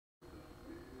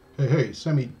Hey,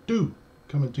 Sammy-doo,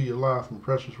 coming to you live from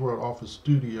Precious World Office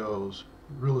Studios,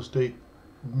 real estate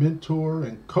mentor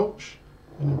and coach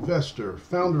and investor,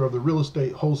 founder of the Real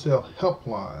Estate Wholesale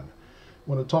Helpline. I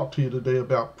want to talk to you today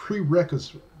about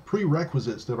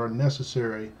prerequisites that are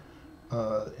necessary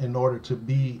in order to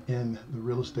be in the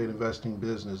real estate investing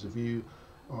business. If you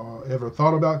ever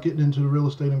thought about getting into the real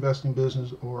estate investing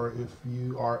business, or if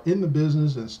you are in the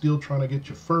business and still trying to get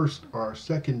your first or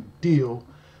second deal,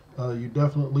 you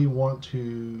definitely want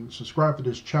to subscribe to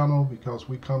this channel, because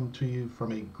we come to you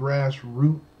from a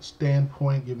grassroots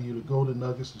standpoint, giving you the golden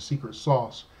nuggets, the secret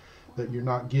sauce that you're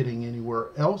not getting anywhere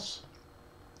else.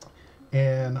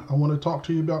 And I want to talk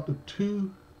to you about the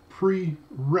two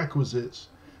prerequisites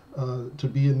to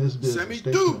be in this business.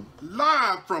 Sammy-doo,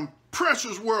 live from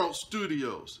Precious World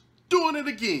Studios, doing it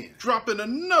again, dropping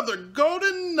another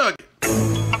golden nugget.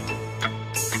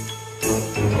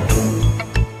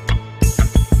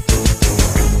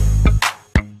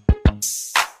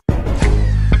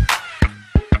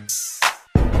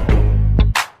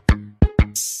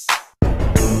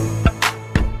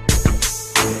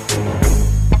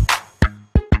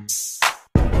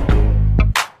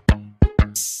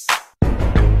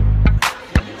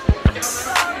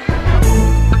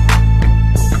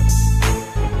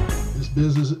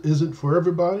 Business isn't for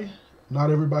everybody. Not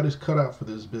everybody's cut out for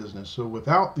this business. So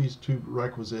without these two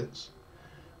requisites,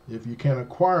 if you can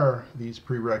acquire these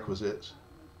prerequisites,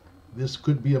 this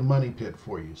could be a money pit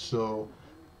for you. So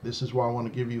this is why I want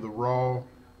to give you the raw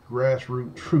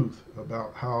grassroots truth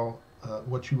about how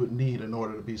what you would need in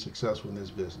order to be successful in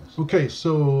this business. Okay,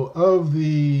 so of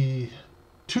the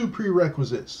two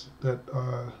prerequisites that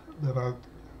I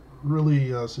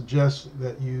really suggest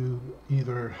that you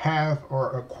either have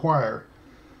or acquire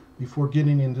before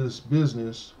getting into this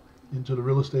business, into the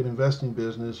real estate investing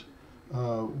business,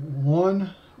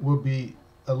 one will be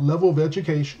a level of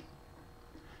education,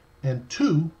 and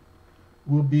two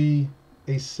will be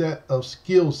a set of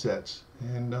skill sets,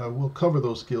 and we'll cover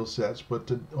those skill sets.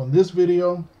 But on this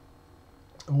video,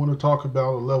 I want to talk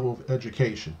about a level of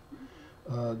education.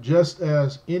 Just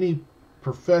as any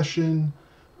profession,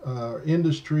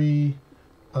 industry,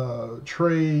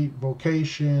 trade,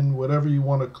 vocation, whatever you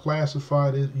want to classify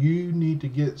it, you need to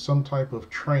get some type of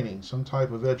training, some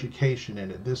type of education in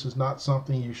it. This is not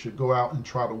something you should go out and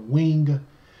try to wing,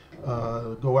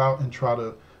 go out and try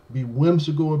to be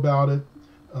whimsical about it.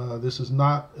 This is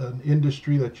not an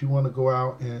industry that you want to go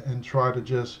out and try to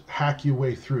just hack your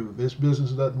way through. This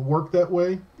business doesn't work that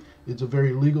way. It's a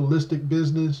very legalistic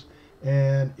business,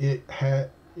 and it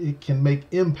can make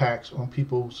impacts on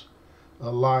people's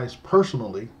lives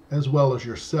personally, as well as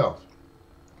yourself.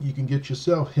 You can get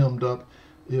yourself hemmed up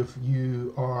if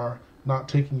you are not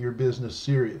taking your business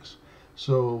serious.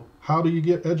 So how do you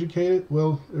get educated?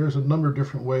 Well, there's a number of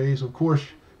different ways. Of course,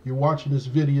 you're watching this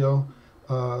video.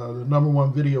 The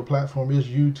 #1 video platform is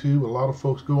YouTube. A lot of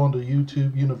folks go onto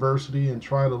YouTube University and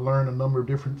try to learn a number of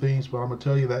different things, but I'm going to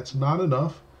tell you that's not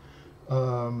enough.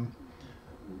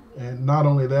 And not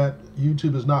only that,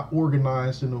 YouTube is not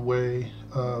organized in a way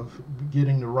of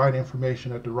getting the right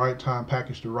information at the right time,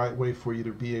 packaged the right way for you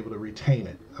to be able to retain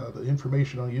it. The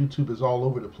information on YouTube is all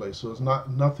over the place, so it's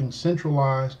nothing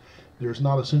centralized. There's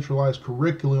not a centralized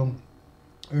curriculum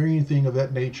or anything of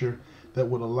that nature that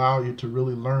would allow you to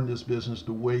really learn this business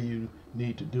the way you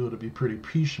need to do it. To be pretty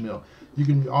piecemeal. You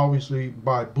can obviously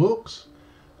buy books.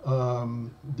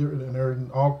 There are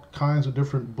all kinds of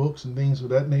different books and things of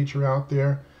that nature out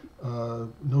there.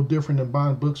 No different than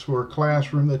buying books for a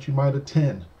classroom that you might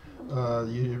attend.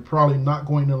 You're probably not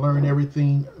going to learn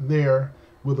everything there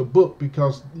with a book,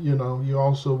 because you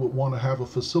also would want to have a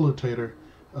facilitator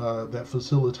that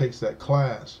facilitates that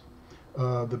class.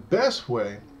 The best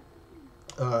way,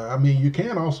 you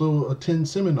can also attend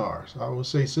seminars. I would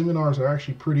say seminars are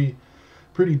actually pretty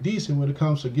decent when it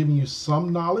comes to giving you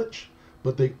some knowledge,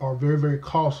 but they are very, very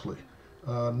costly.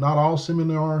 Not all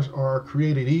seminars are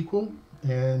created equal,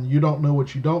 and you don't know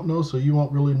what you don't know, so you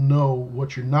won't really know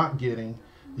what you're not getting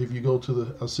if you go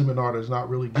to a seminar that's not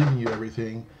really giving you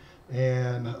everything.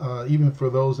 And even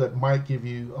for those that might give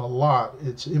you a lot,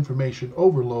 it's information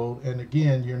overload. And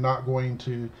again, you're not going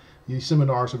to, these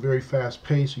seminars are very fast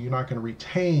paced, so you're not going to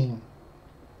retain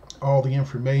all the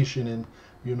information in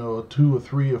a 2 or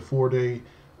 3 or 4 day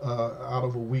out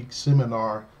of a week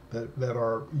seminar that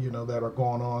are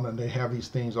going on, and they have these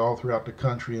things all throughout the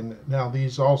country. And now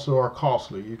these also are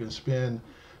costly. You can spend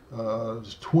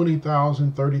 $20,000,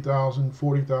 $30,000,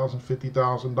 $40,000,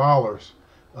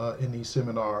 $50,000 in these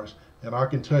seminars. And I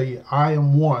can tell you, I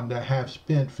am one that have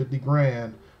spent 50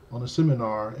 grand on a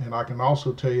seminar, and I can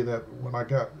also tell you that when I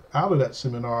got out of that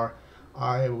seminar,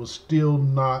 I was still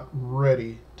not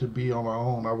ready to be on my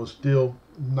own. I was still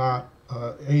not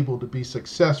able to be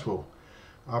successful.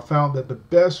 I found that the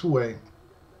best way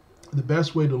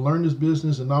to learn this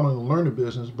business, and not only learn the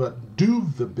business, but do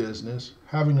the business,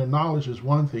 having the knowledge is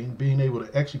one thing, being able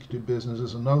to execute the business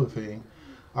is another thing.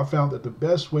 I found that the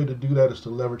best way to do that is to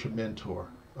leverage a mentor,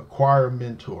 acquire a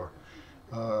mentor.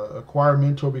 Acquire a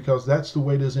mentor, because that's the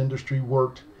way this industry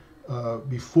worked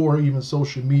before even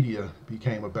social media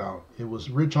became about. It was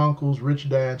rich uncles, rich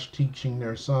dads teaching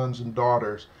their sons and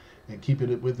daughters and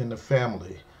keeping it within the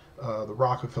family. The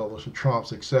Rockefellers, the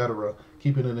Trumps, etc.,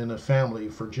 keeping it in the family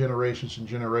for generations and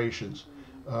generations.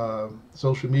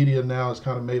 Social media now has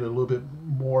kind of made it a little bit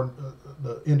more,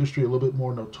 the industry a little bit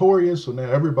more notorious. So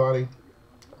now everybody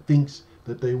thinks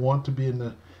that they want to be in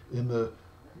the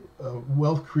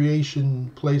wealth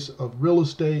creation place of real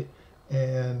estate,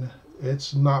 and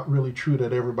it's not really true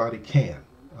that everybody can.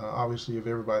 Obviously, if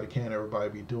everybody can, everybody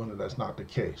be doing it. That's not the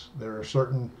case. There are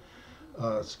certain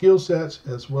skill sets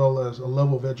as well as a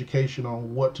level of education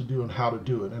on what to do and how to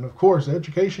do it. And of course,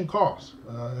 education costs.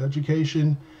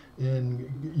 Education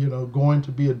in going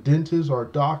to be a dentist or a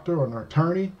doctor or an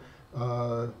attorney,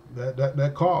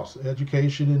 that costs.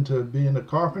 Education into being a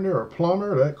carpenter or a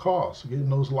plumber, that costs. Getting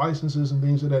those licenses and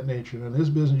things of that nature. In this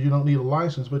business, you don't need a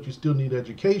license, but you still need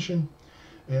education,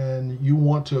 and you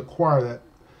want to acquire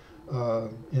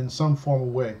that in some form of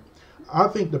way. I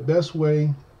think the best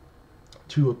way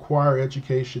to acquire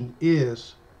education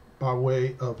is by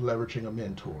way of leveraging a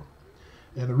mentor.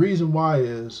 And the reason why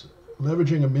is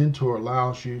leveraging a mentor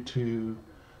allows you to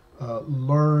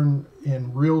learn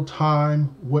in real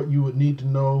time what you would need to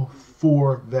know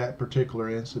for that particular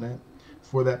incident,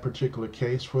 for that particular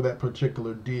case, for that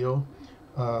particular deal.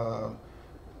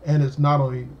 And it's not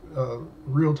only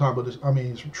real time, but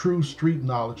it's true street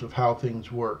knowledge of how things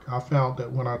work. I found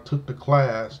that when I took the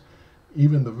class,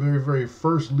 even the very, very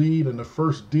first lead and the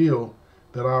first deal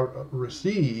that I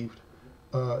received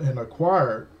and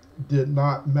acquired did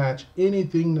not match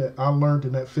anything that I learned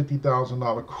in that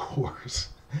 $50,000 course.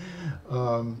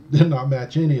 Did not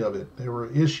match any of it. There were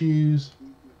issues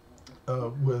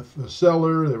with the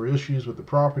seller, there were issues with the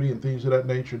property and things of that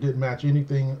nature. Didn't match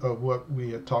anything of what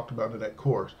we had talked about in that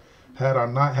course. Had I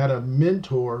not had a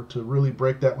mentor to really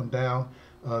break that one down,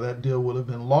 that deal would have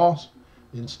been lost.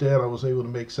 Instead, I was able to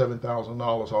make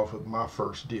 $7,000 off of my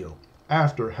first deal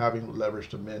after having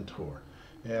leveraged a mentor.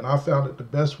 And I found that the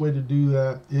best way to do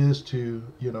that is to,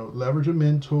 leverage a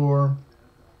mentor,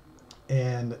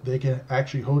 and they can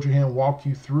actually hold your hand, walk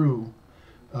you through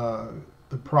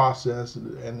the process,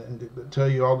 and tell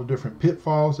you all the different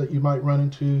pitfalls that you might run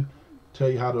into, tell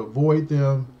you how to avoid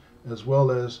them, as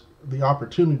well as the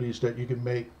opportunities that you can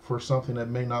make for something that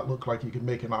may not look like you can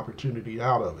make an opportunity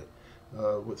out of it.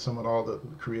 With some of all the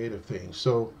creative things.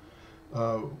 So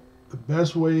the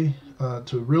best way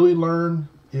to really learn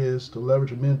is to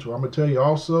leverage a mentor. I'm going to tell you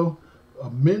also, a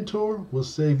mentor will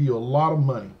save you a lot of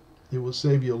money. It will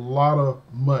save you a lot of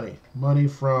money. Money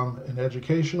from an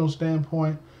educational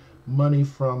standpoint, money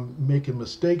from making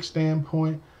mistakes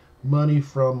standpoint, money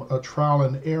from a trial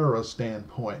and error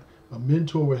standpoint. A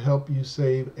mentor will help you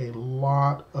save a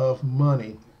lot of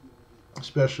money,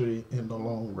 especially in the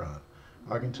long run.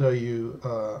 I can tell you,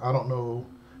 I don't know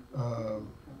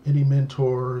any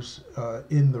mentors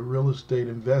in the real estate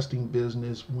investing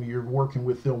business when you're working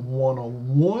with them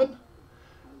one-on-one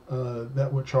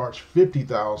that would charge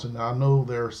 $50,000. Now, I know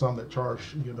there are some that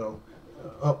charge,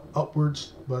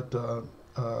 upwards, but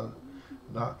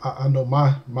I know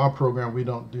my program, we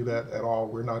don't do that at all.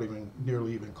 We're not even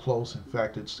nearly even close. In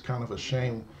fact, it's kind of a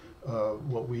shame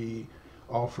what we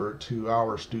offer to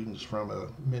our students from a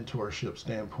mentorship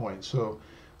standpoint. So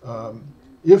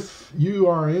if you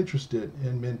are interested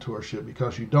in mentorship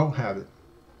because you don't have it,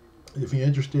 if you're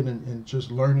interested in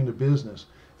just learning the business,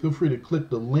 feel free to click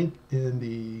the link in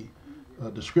the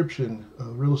description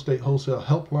of Real Estate Wholesale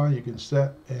Helpline. You can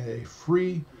set a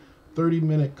free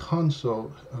 30-minute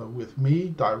consult with me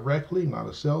directly, not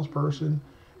a salesperson,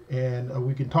 and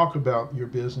we can talk about your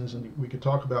business, and we can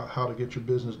talk about how to get your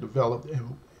business developed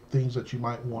and things that you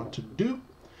might want to do.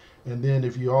 And then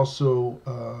if you also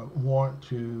want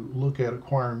to look at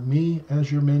acquiring me as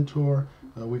your mentor,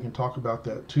 we can talk about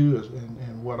that too,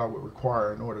 and what I would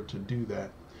require in order to do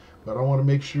that. But I want to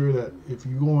make sure that if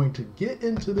you're going to get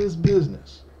into this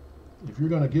business,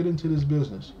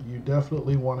 you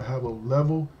definitely want to have a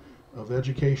level of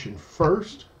education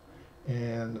first,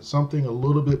 and something a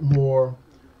little bit more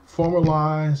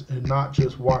formalized, and not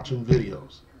just watching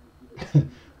videos.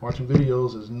 Watching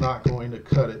videos is not going to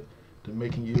cut it to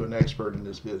making you an expert in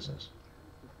this business.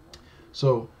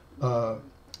 So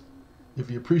if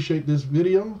you appreciate this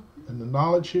video, and the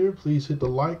knowledge here, please hit the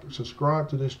like, subscribe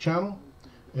to this channel,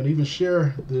 and even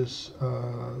share this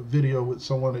video with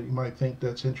someone that you might think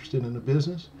that's interested in the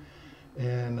business.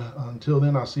 And until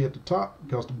then, I'll see you at the top,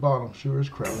 because the bottom sure is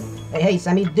crowded. Hey,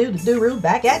 Sammy-doo, the Duru,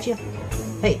 back at you.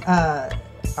 Hey,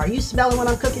 are you smelling when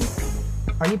I'm cooking?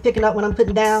 Are you picking up when I'm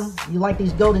putting down? You like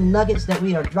these golden nuggets that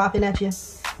we are dropping at you?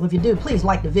 Well, if you do, please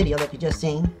like the video that you just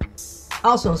seen.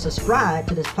 Also, subscribe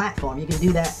to this platform. You can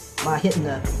do that by hitting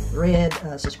the red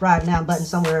subscribe now button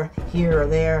somewhere here or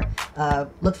there.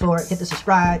 Look for it, hit the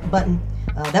subscribe button.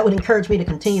 That would encourage me to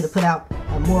continue to put out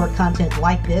more content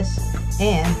like this,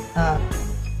 and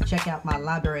check out my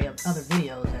library of other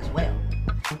videos as well.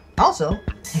 Also,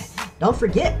 don't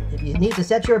forget, if you need to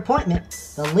set your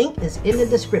appointment, the link is in the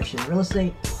description. Real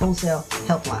Estate Wholesale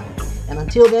Helpline. And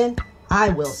until then, I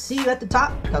will see you at the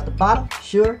top, because the bottom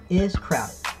sure is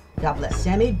crowded. God bless.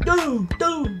 Sammy-doo,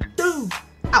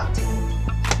 out.